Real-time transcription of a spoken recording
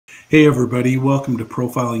Hey everybody, welcome to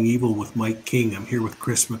Profiling Evil with Mike King. I'm here with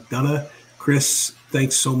Chris McDonough. Chris,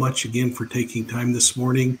 thanks so much again for taking time this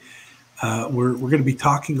morning. We're going to be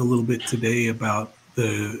talking a little bit today about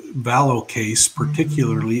the Vallow case,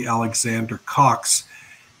 particularly Alexander Cox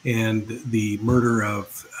and the murder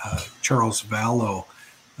of Charles Vallow.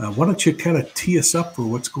 Why don't you kind of tee us up for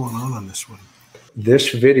what's going on this one?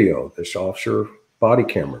 This video, this officer body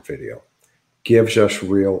camera video, gives us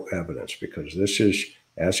real evidence, because this is,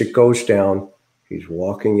 as it goes down, he's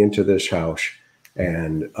walking into this house,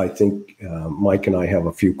 and I think Mike and I have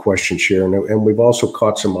a few questions here, and we've also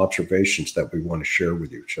caught some observations that we want to share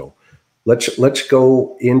with you. So let's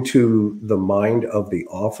go into the mind of the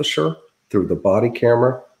officer through the body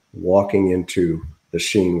camera, walking into the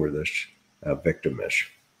scene where this victim is.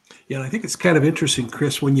 Yeah, and I think it's kind of interesting,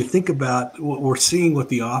 Chris, when you think about what we're seeing, what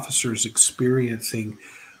the officer's experiencing.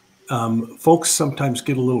 Folks sometimes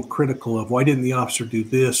get a little critical of why didn't the officer do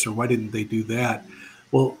this or why didn't they do that?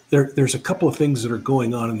 Well, there's a couple of things that are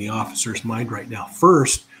going on in the officer's mind right now.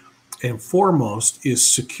 First and foremost is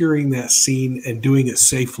securing that scene and doing it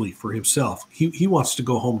safely for himself. He wants to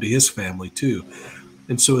go home to his family too.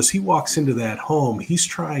 And so as he walks into that home, he's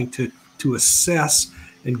trying to assess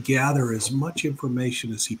and gather as much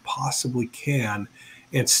information as he possibly can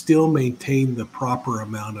and still maintain the proper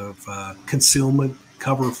amount of concealment,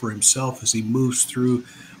 cover for himself as he moves through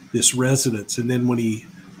this residence. And then when he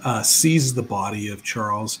sees the body of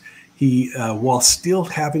Charles, he, while still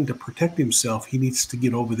having to protect himself, he needs to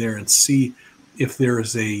get over there and see if there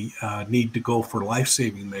is a need to go for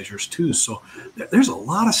life-saving measures too. So there's a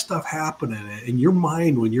lot of stuff happening in your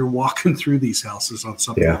mind when you're walking through these houses on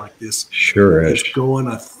something like this. Sure is. It's going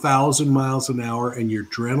 1,000 miles an hour and your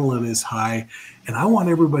adrenaline is high. And I want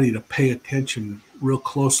everybody to pay attention real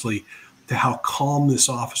closely to how calm this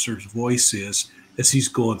officer's voice is as he's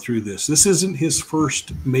going through this. This isn't his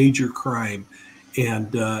first major crime, and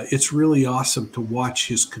it's really awesome to watch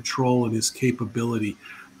his control and his capability.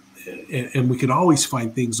 And we can always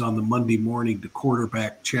find things on the Monday morning to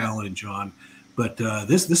quarterback challenge on, but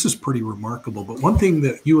this is pretty remarkable. But one thing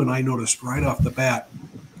that you and I noticed right off the bat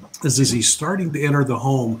is as he's starting to enter the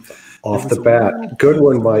home. Off the bat. Good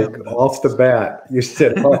one, Mike. Off the bat. You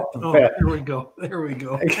said off the bat. There we go. There we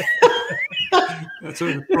go. That's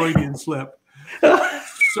a Freudian slip.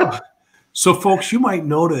 So folks, you might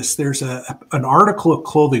notice there's an article of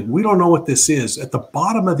clothing. We don't know what this is. At the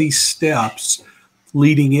bottom of these steps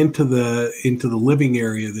leading into the living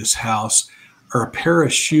area of this house are a pair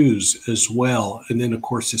of shoes as well. And then, of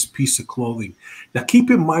course, this piece of clothing. Now, keep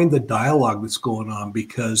in mind the dialogue that's going on,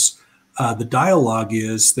 because the dialogue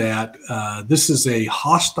is that this is a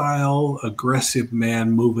hostile, aggressive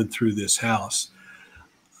man moving through this house.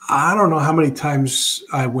 I don't know how many times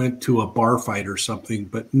I went to a bar fight or something,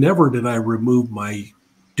 but never did I remove my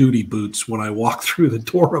duty boots when I walked through the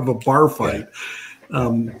door of a bar fight.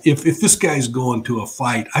 If this guy's going to a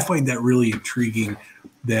fight, I find that really intriguing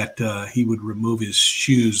that he would remove his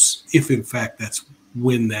shoes, if in fact that's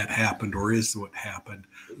when that happened or is what happened.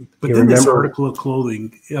 But then this article of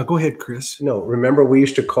clothing, yeah, go ahead, Chris. No, remember we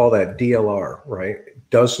used to call that DLR, right?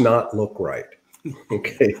 Does not look right.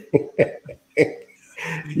 Okay.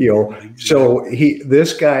 So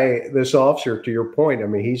this officer, to your point, I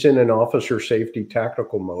mean, he's in an officer safety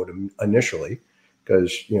tactical mode initially,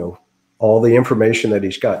 because, all the information that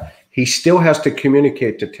he's got, he still has to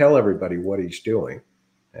communicate to tell everybody what he's doing.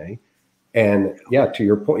 Okay. And yeah, to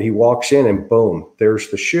your point, he walks in and boom, there's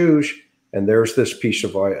the shoes. And there's this piece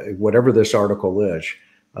of whatever this article is,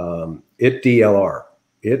 it DLR.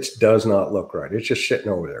 It does not look right. It's just sitting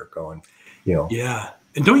over there going, Yeah.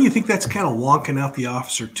 And don't you think that's kind of wonking out the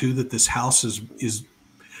officer too, that this house is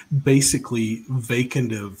basically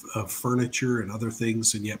vacant of furniture and other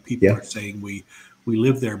things, and yet people are saying we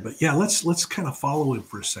live there. But yeah, let's kind of follow him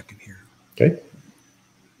for a second here. Okay.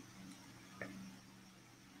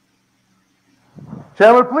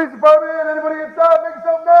 Chandler Police Department, anybody inside, make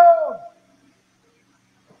yourself known.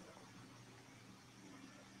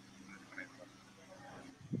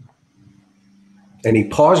 And he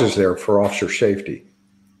pauses there for officer safety.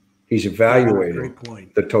 He's evaluating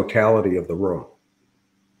the totality of the room,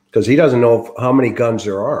 because he doesn't know how many guns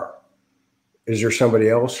there are. Is there somebody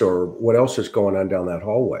else, or what else is going on down that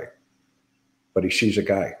hallway? But he sees a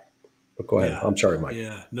guy. But go ahead. I'm sorry, Mike.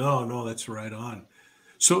 Yeah, no, that's right on.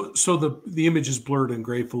 So the image is blurred, and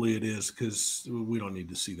gratefully it is, because we don't need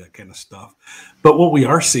to see that kind of stuff. But what we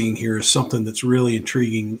are seeing here is something that's really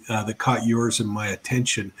intriguing that caught yours and my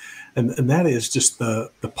attention, and that is just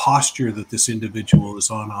the posture that this individual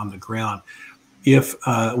is on the ground. If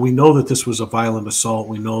we know that this was a violent assault,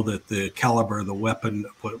 we know that the caliber of the weapon,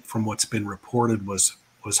 from what's been reported, was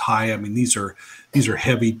was high. I mean, these are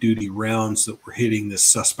heavy duty rounds that were hitting this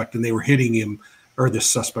suspect, and they were hitting him, or this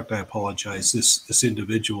suspect, I apologize, this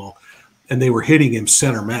individual, and they were hitting him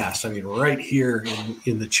center mass. I mean, right here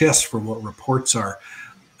in the chest from what reports are.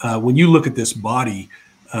 When you look at this body,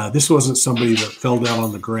 this wasn't somebody that fell down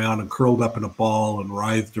on the ground and curled up in a ball and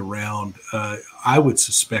writhed around. I would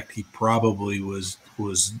suspect he probably was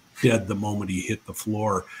dead the moment he hit the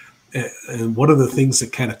floor. And what are the things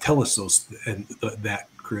that kind of tell us that,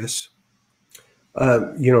 Chris?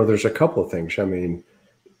 There's a couple of things. I mean,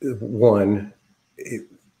 one,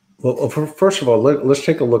 well, first of all, let's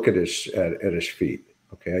take a look at his feet.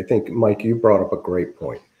 Okay, I think, Mike, you brought up a great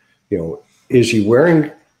point. Is he wearing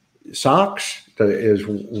socks?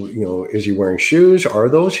 Is he wearing shoes? Are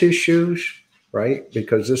those his shoes? Right,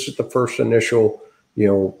 because this is the first initial,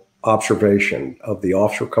 observation of the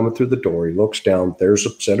officer coming through the door. He looks down. There's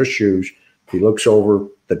a set of shoes. He looks over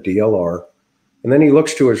the DLR, and then he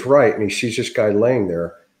looks to his right and he sees this guy laying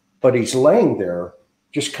there, but he's laying there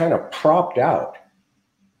just kind of propped out.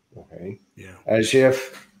 Okay. Yeah. As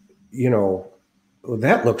if,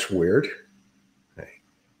 that looks weird. Okay.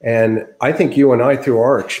 And I think you and I, through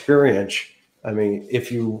our experience, I mean,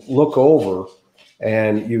 if you look over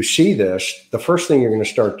and you see this, the first thing you're going to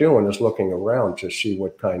start doing is looking around to see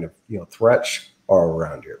what kind of, threats are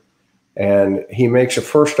around here. And he makes a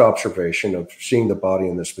first observation of seeing the body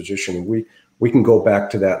in this position. And we can go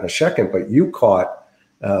back to that in a second, but you caught,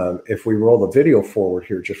 if we roll the video forward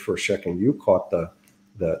here just for a second, you caught the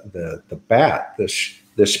bat,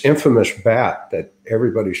 this infamous bat that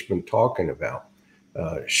everybody's been talking about,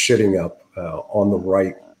 sitting up on the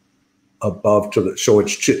right above so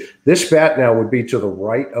it's this bat now would be to the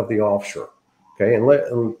right of the officer. Okay.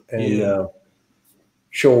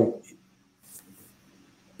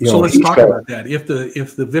 So let's talk about that. If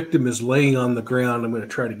the victim is laying on the ground, I'm going to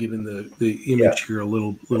try to get in the image here a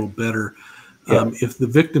little better. If the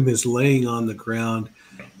victim is laying on the ground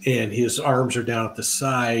and his arms are down at the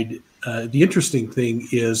side, the interesting thing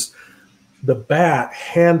is the bat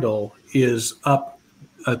handle is up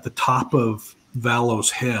at the top of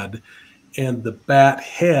Vallow's head, and the bat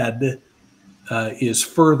head is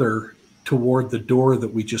further toward the door that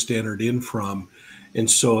we just entered in from. And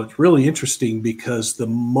so it's really interesting because the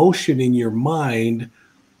motion in your mind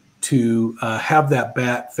to have that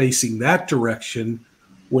bat facing that direction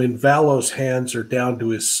when Vallow's hands are down to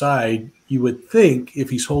his side, you would think if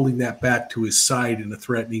he's holding that bat to his side in a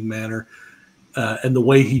threatening manner, and the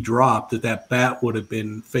way he dropped, that bat would have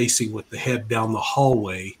been facing with the head down the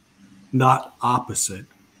hallway, not opposite,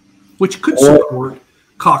 which could support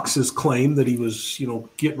Cox's claim that he was,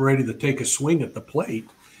 getting ready to take a swing at the plate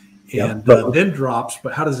and then drops.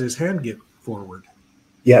 But how does his hand get forward?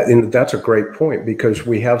 Yeah, and that's a great point because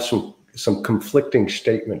we have some conflicting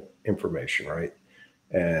statement information, right?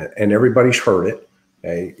 And everybody's heard it.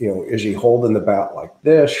 Is he holding the bat like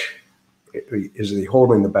this? Is he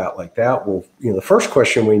holding the bat like that? Well, the first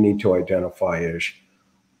question we need to identify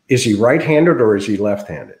is he right-handed or is he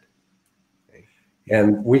left-handed?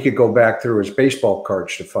 And we could go back through his baseball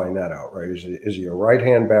cards to find that out, right? Is he a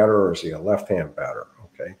right-hand batter or is he a left-hand batter?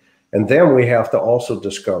 Okay. And then we have to also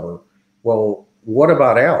discover, well, what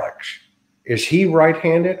about Alex? Is he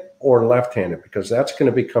right-handed or left-handed? Because that's going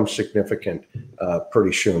to become significant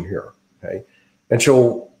pretty soon here. Okay. And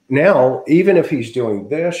so now, even if he's doing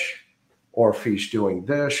this, or if he's doing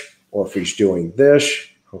this, or if he's doing this,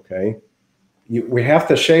 okay, we have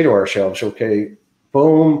to say to ourselves, okay,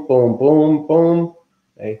 boom, boom, boom, boom,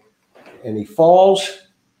 okay, and he falls,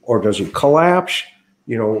 or does he collapse?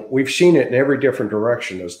 We've seen it in every different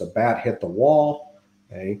direction. Does the bat hit the wall?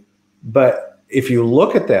 Okay, but if you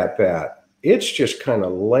look at that bat, it's just kind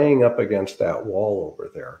of laying up against that wall over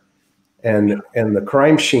there. And the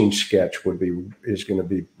crime scene sketch is going to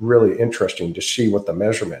be really interesting to see what the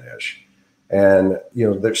measurement is. And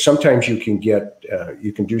there's sometimes you can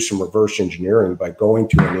do some reverse engineering by going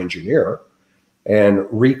to an engineer and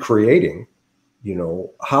recreating,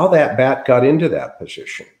 how that bat got into that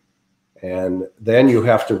position. And then you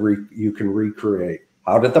can recreate,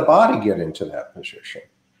 how did the body get into that position?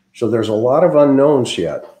 So there's a lot of unknowns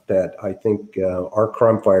yet that I think our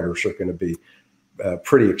crime fighters are going to be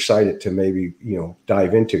pretty excited to maybe,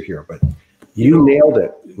 dive into here. But you nailed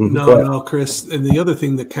it. No, Chris. And the other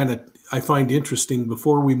thing that kind of I find interesting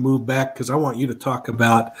before we move back, because I want you to talk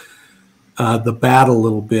about the bat a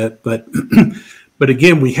little bit, but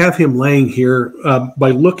again, we have him laying here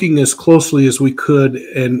by looking as closely as we could.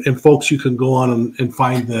 And folks, you can go on and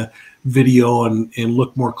find the video and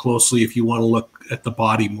look more closely if you want to look at the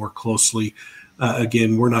body more closely.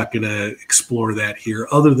 Again, we're not going to explore that here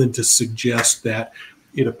other than to suggest that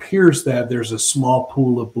it appears that there's a small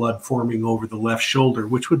pool of blood forming over the left shoulder,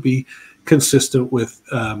 which would be consistent with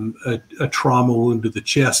a trauma wound to the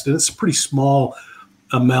chest. And it's a pretty small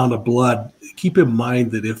amount of blood. Keep in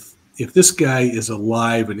mind that if this guy is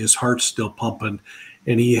alive and his heart's still pumping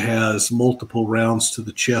and he has multiple rounds to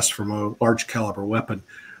the chest from a large caliber weapon,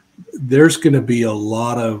 there's going to be a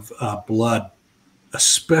lot of blood,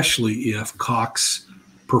 especially if Cox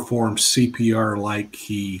performs CPR like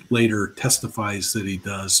he later testifies that he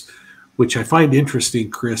does, which I find interesting,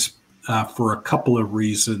 Chris, for a couple of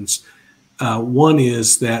reasons. One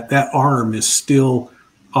is that arm is still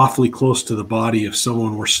awfully close to the body. If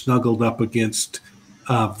someone were snuggled up against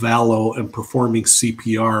Vallow and performing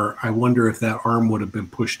CPR, I wonder if that arm would have been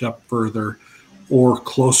pushed up further or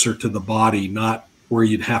closer to the body, not where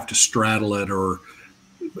you'd have to straddle it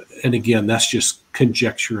and again, that's just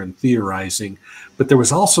conjecture and theorizing. But there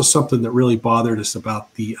was also something that really bothered us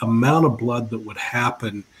about the amount of blood that would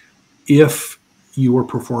happen if you were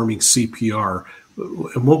performing CPR.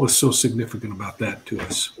 And what was so significant about that to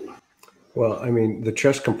us? Well, I mean, the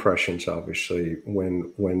chest compressions, obviously,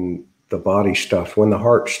 when the body stops, when the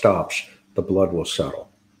heart stops, the blood will settle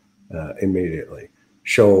immediately.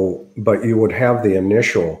 So, but you would have the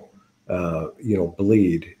initial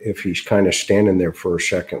bleed if he's kind of standing there for a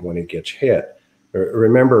second when he gets hit.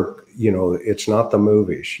 Remember, it's not the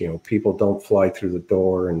movies. People don't fly through the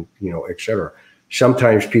door and, et cetera.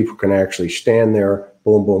 Sometimes people can actually stand there,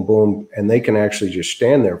 boom, boom, boom, and they can actually just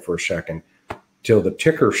stand there for a second till the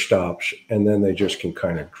ticker stops, and then they just can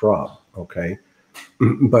kind of drop, okay?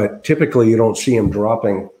 But typically you don't see them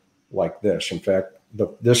dropping like this. In fact,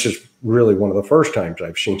 this is really one of the first times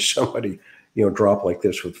I've seen somebody drop like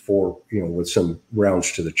this with with some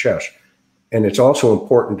rounds to the chest. And it's also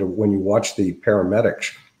important to, when you watch the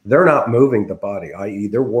paramedics, they're not moving the body, i.e.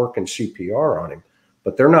 they're working CPR on him,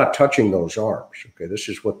 but they're not touching those arms. Okay, this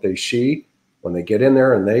is what they see when they get in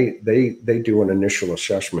there, and they do an initial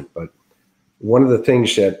assessment. But one of the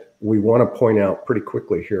things that we want to point out pretty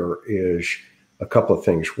quickly here is a couple of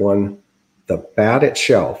things. One, the bat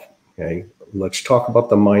itself, okay, let's talk about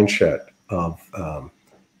the mindset of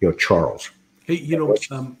Charles. Hey,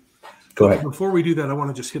 go ahead. Before we do that, I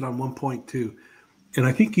want to just hit on one point too. And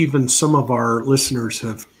I think even some of our listeners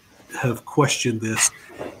have questioned this,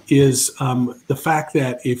 is the fact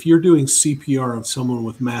that if you're doing CPR on someone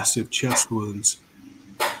with massive chest wounds,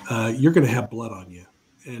 you're going to have blood on you.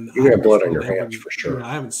 And you have blood on your hands for sure.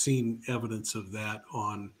 I haven't seen evidence of that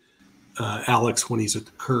on Alex when he's at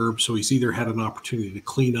the curb. So he's either had an opportunity to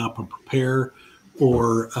clean up and prepare,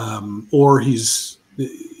 or he's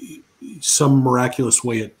some miraculous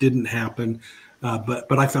way it didn't happen.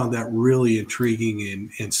 But I found that really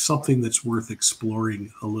intriguing and something that's worth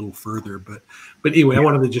exploring a little further. But anyway, I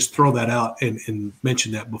wanted to just throw that out and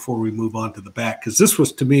mention that before we move on to the back, because this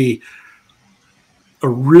was, to me, a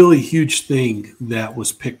really huge thing that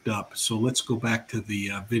was picked up. So let's go back to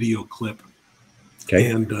the video clip, okay,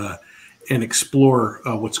 and explore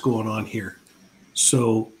what's going on here.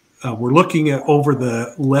 So we're looking at over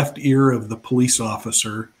the left ear of the police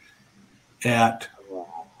officer at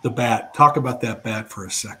the bat. Talk about that bat for a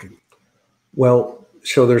second. Well,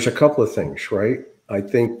 so there's a couple of things, right? I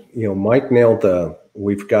think, Mike nailed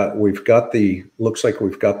we've got the, looks like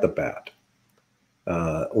we've got the bat.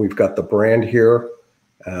 We've got the brand here.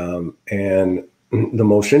 And the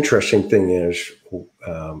most interesting thing is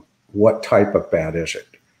what type of bat is it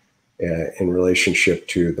in relationship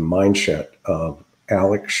to the mindset of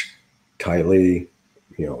Alex, Tylee,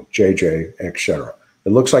 JJ, etc.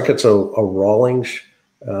 It looks like it's a Rawlings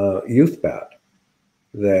youth bat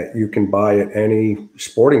that you can buy at any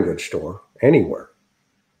sporting goods store anywhere.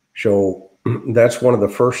 So that's one of the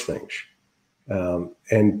first things.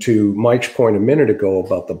 And to Mike's point a minute ago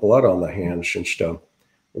about the blood on the hands and stuff,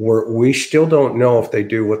 we still don't know if they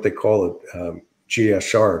do what they call a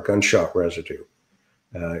GSR, gunshot residue.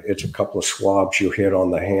 It's a couple of swabs you hit on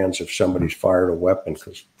the hands if somebody's fired a weapon,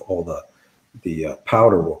 because all the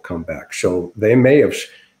powder will come back. So they may have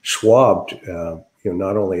swabbed,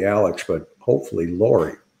 not only Alex, but hopefully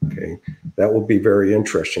Lori. Okay, that will be very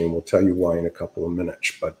interesting. We'll tell you why in a couple of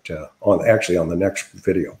minutes, but on the next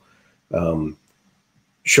video.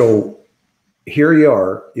 So here you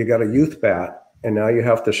are, you got a youth bat, and now you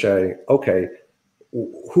have to say, okay,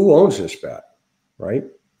 who owns this bat, right?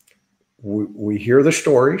 We hear the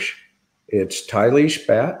stories. It's Tylee's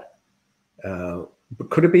bat. But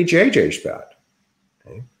could it be JJ's bat?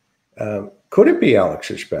 Okay. Could it be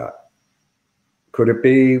Alex's bat? Could it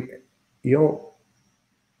be,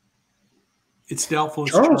 It's doubtful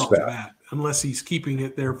it's Charles' bat, unless he's keeping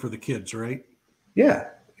it there for the kids, right? Yeah,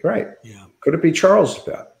 right. Yeah. Could it be Charles'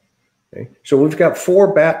 bat? Okay? So we've got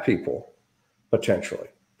 4 bat people potentially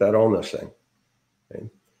that own this thing. Okay?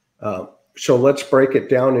 So let's break it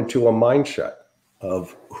down into a mindset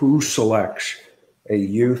of who selects a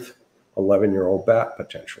youth 11-year-old bat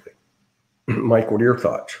potentially. Mike, what are your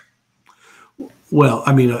thoughts? Well,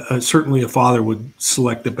 I mean, certainly a father would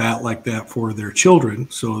select a bat like that for their children,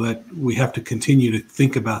 so that we have to continue to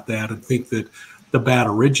think about that and think that the bat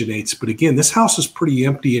originates. But again, this house is pretty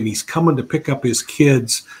empty, and he's coming to pick up his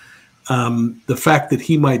kids. The fact that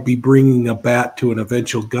he might be bringing a bat to an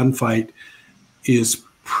eventual gunfight is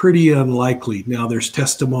pretty unlikely. Now, there's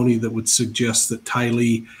testimony that would suggest that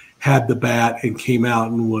Tylee had the bat and came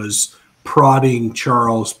out and was prodding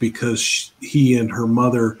Charles because he and her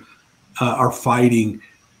mother are fighting.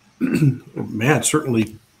 Man,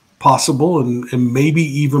 certainly possible and maybe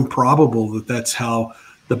even probable that that's how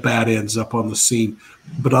the bat ends up on the scene.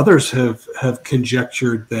 But others have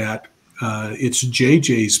conjectured that it's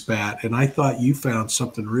JJ's bat, and I thought you found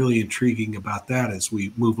something really intriguing about that as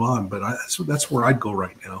we move on. But that's where I'd go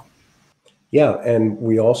right now. Yeah, and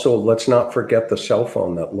we also, let's not forget the cell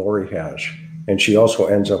phone that Lori has, and she also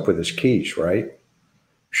ends up with his keys, right?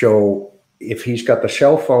 So if he's got the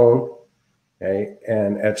cell phone, okay,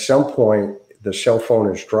 and at some point the cell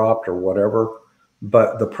phone is dropped or whatever,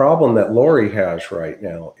 but the problem that Lori has right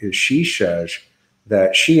now is she says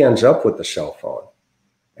that she ends up with the cell phone,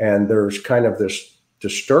 and there's kind of this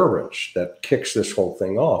disturbance that kicks this whole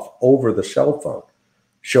thing off over the cell phone.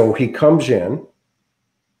 So he comes in,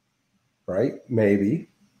 right? Maybe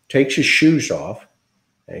takes his shoes off,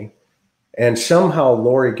 okay? And somehow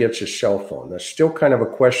Lori gets his cell phone. That's still kind of a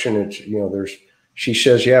question. It's, she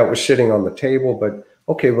says, yeah, it was sitting on the table, but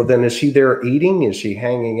okay, well then is he there eating? Is he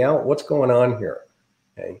hanging out? What's going on here?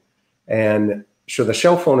 Okay. And so the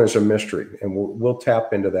cell phone is a mystery, and we'll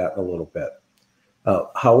tap into that in a little bit.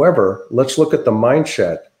 However, let's look at the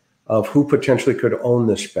mindset of who potentially could own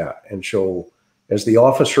this bat. And so as the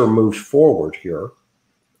officer moves forward here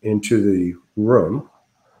into the room,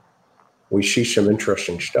 we see some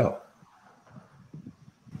interesting stuff.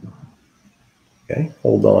 Okay,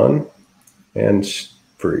 hold on and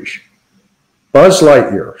freeze. Buzz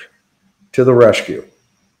Lightyear to the rescue.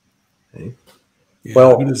 Okay. Yeah,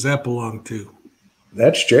 well, who does that belong to?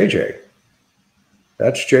 That's JJ.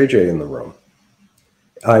 That's JJ in the room,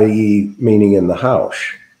 i.e. meaning in the house.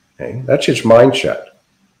 Okay, that's his mindset.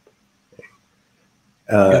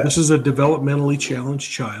 Yeah, this is a developmentally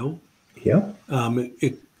challenged child. Yeah.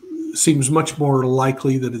 It seems much more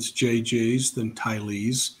likely that it's JJ's than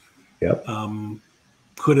Tylee's. Yep.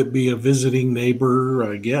 Could it be a visiting neighbor?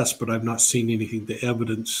 I guess, but I've not seen anything to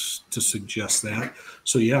evidence to suggest that.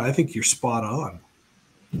 So yeah, I think you're spot on.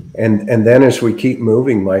 And then as we keep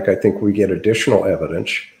moving, Mike, I think we get additional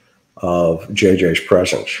evidence of JJ's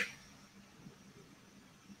presence.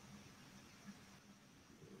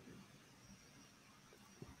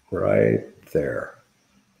 Right there.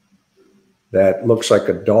 That looks like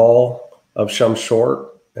a doll of some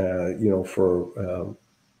sort, for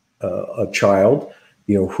a child,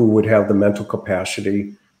 who would have the mental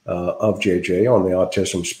capacity of JJ on the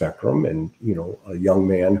autism spectrum, and, a young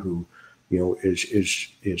man who,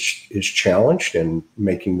 is challenged and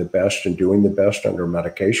making the best and doing the best under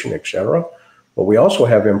medication, et cetera. But we also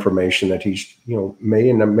have information that he's, may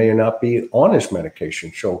and may not be on his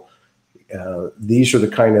medication. So these are the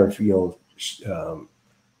kind of,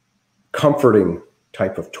 comforting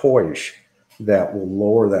type of toys that will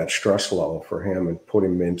lower that stress level for him and put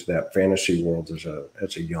him into that fantasy world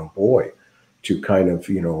as a young boy, to kind of,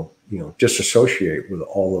 disassociate with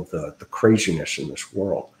all of the craziness in this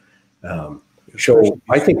world. So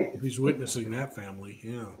I think he's witnessing that family.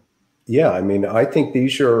 Yeah. Yeah. I mean, I think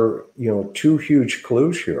these are, 2 huge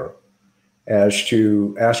clues here as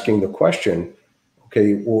to asking the question,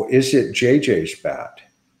 okay, well, is it JJ's bat?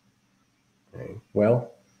 Okay,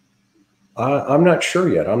 well, I'm not sure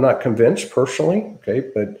yet. I'm not convinced personally. Okay.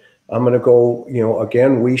 But I'm going to go,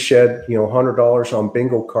 again, we said, $100 on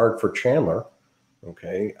bingo card for Chandler.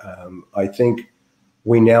 Okay. I think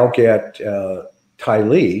we now get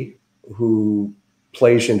Tylee, who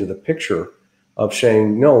plays into the picture of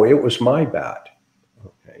saying, no, it was my bat.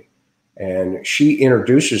 Okay. And she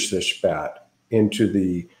introduces this bat into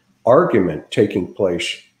the argument taking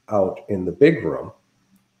place out in the big room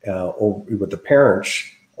with the parents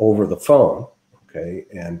over the phone. Okay.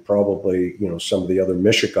 And probably, some of the other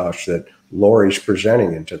mishigosh that Lori's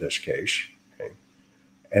presenting into this case. Okay.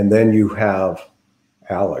 And then you have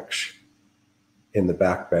Alex in the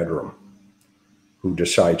back bedroom who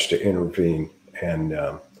decides to intervene. And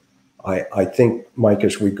I think, Mike,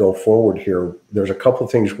 as we go forward here, there's a couple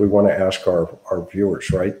of things we want to ask our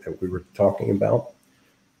viewers, right, that we were talking about.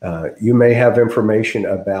 You may have information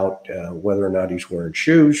about whether or not he's wearing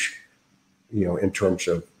shoes, in terms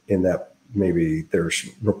of in that maybe there's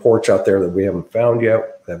reports out there that we haven't found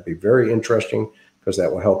yet. That'd be very interesting because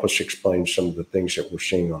that will help us explain some of the things that we're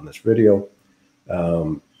seeing on this video.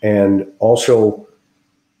 And also,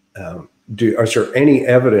 is there any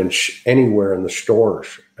evidence anywhere in the stores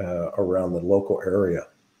around the local area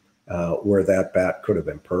where that bat could have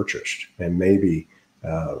been purchased? And maybe,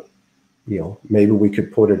 maybe we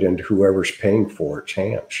could put it into whoever's paying for its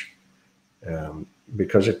hands,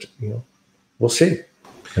 because we'll see.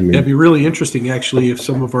 I mean, it'd be really interesting, actually, if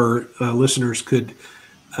some of our listeners could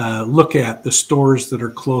look at the stores that are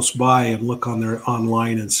close by and look on their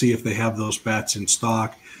online and see if they have those bats in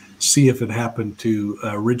stock, see if it happened to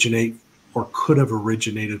originate or could have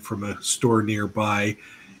originated from a store nearby.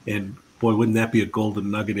 And boy, wouldn't that be a golden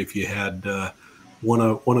nugget if you had one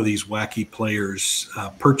of these wacky players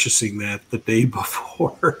purchasing that the day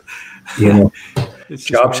before. It's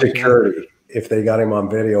job security if they got him on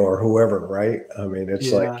video or whoever, right? I mean,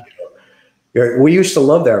 it's like, we used to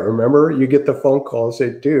love that. Remember, you get the phone call and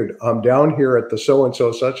say, dude, I'm down here at the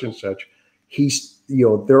so-and-so such and such. He's,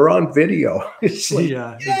 they're on video. It's like,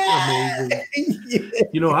 it's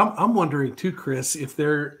amazing. I'm wondering too, Chris, if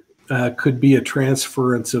there could be a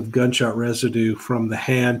transference of gunshot residue from the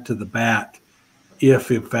hand to the bat,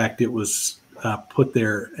 if in fact it was put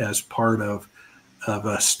there as part of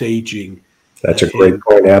a staging. That's a great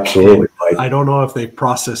point. Absolutely. I don't know if they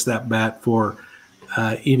processed that bat for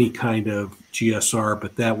any kind of GSR,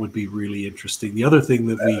 but that would be really interesting. The other thing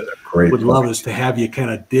that we would love is to have you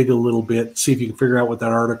kind of dig a little bit, see if you can figure out what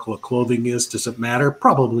that article of clothing is. Does it matter?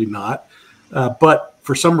 Probably not. But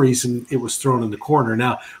for some reason, it was thrown in the corner.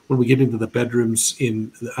 Now, when we get into the bedrooms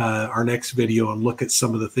in our next video and look at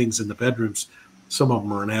some of the things in the bedrooms, some of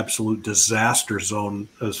them are an absolute disaster zone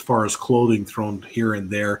as far as clothing thrown here and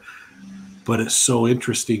there. But it's so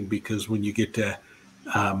interesting because when you get to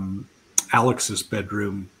Alex's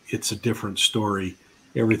bedroom, it's a different story.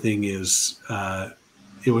 Everything is,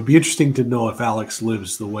 it would be interesting to know if Alex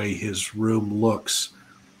lives the way his room looks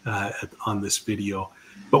on this video.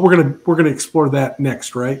 But we're gonna explore that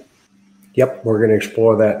next, right? Yep, we're gonna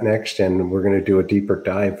explore that next, and we're gonna do a deeper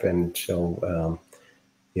dive. And so,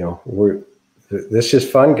 this is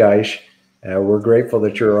fun, guys. We're grateful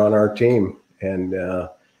that you're on our team, and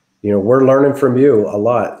we're learning from you a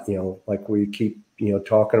lot. Like we keep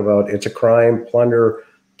talking about, It's a Crime, Plunder,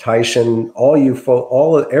 Tyson,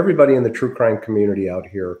 everybody in the true crime community out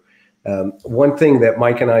here. One thing that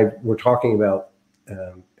Mike and I were talking about,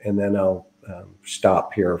 and then I'll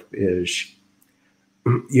stop here, is,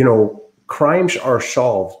 crimes are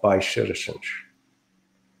solved by citizens.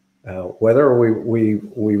 Whether we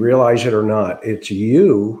realize it or not, it's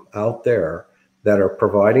you out there that are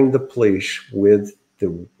providing the police with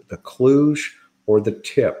the clues or the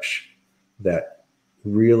tips that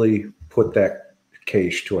really put that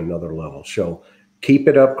case to another level. So keep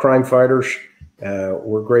it up, crime fighters.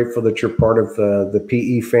 We're grateful that you're part of the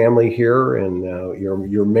PE family here, and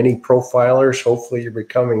you're many profilers. Hopefully you're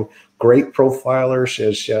becoming great profilers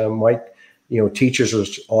as Mike, teaches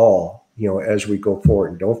us all, as we go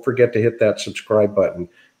forward. And don't forget to hit that subscribe button.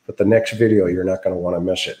 But the next video, you're not going to want to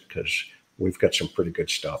miss it because we've got some pretty good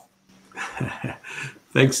stuff.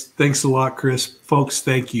 Thanks a lot, Chris. Folks,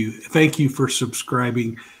 thank you. Thank you for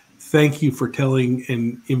subscribing. Thank you for telling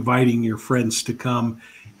and inviting your friends to come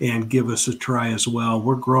and give us a try as well.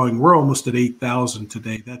 We're growing. We're almost at 8,000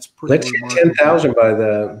 today. That's pretty Let's hit 10,000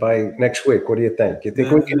 by next week. What do you think? You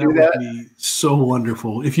think we can do that? That would be so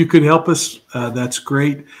wonderful. If you could help us, that's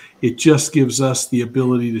great. It just gives us the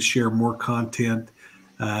ability to share more content,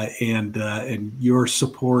 and your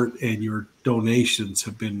support and your donations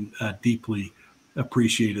have been deeply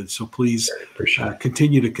appreciated. So please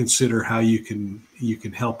continue to consider how you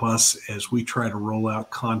can help us as we try to roll out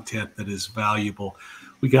content that is valuable.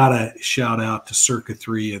 We got to shout out to Circa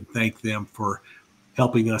 3 and thank them for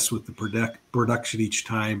helping us with the production each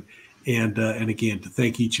time, and again to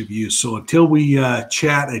thank each of you. So until we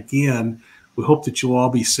chat again, we hope that you'll all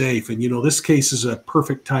be safe. And this case is a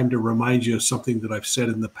perfect time to remind you of something that I've said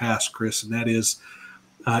in the past, Chris, and that is,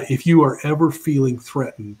 if you are ever feeling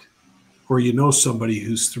threatened, or somebody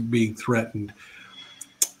who's being threatened,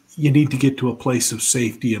 you need to get to a place of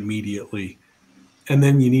safety immediately. And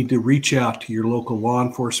then you need to reach out to your local law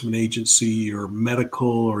enforcement agency, your medical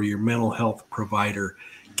or your mental health provider.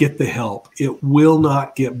 Get the help. It will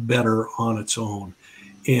not get better on its own.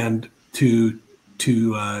 And to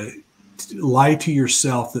lie to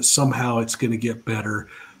yourself that somehow it's going to get better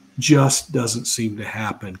just doesn't seem to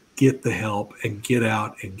happen. get the help and get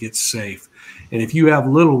out and get safe. And if you have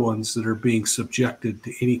little ones that are being subjected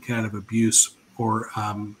to any kind of abuse or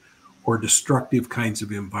destructive kinds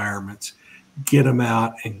of environments, get them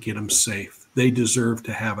out and get them safe. They deserve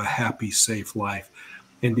to have a happy, safe life.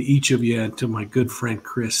 And to each of you, and to my good friend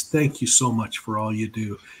Chris, thank you so much for all you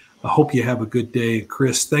do. I hope you have a good day. And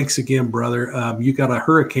Chris, thanks again, brother. You got a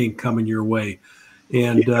hurricane coming your way,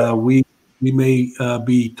 and we may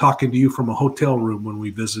be talking to you from a hotel room when we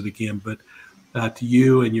visit again. But to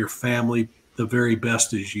you and your family, the very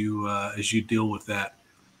best as you deal with that.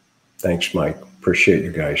 Thanks, Mike. Appreciate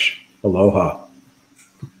you guys. Aloha.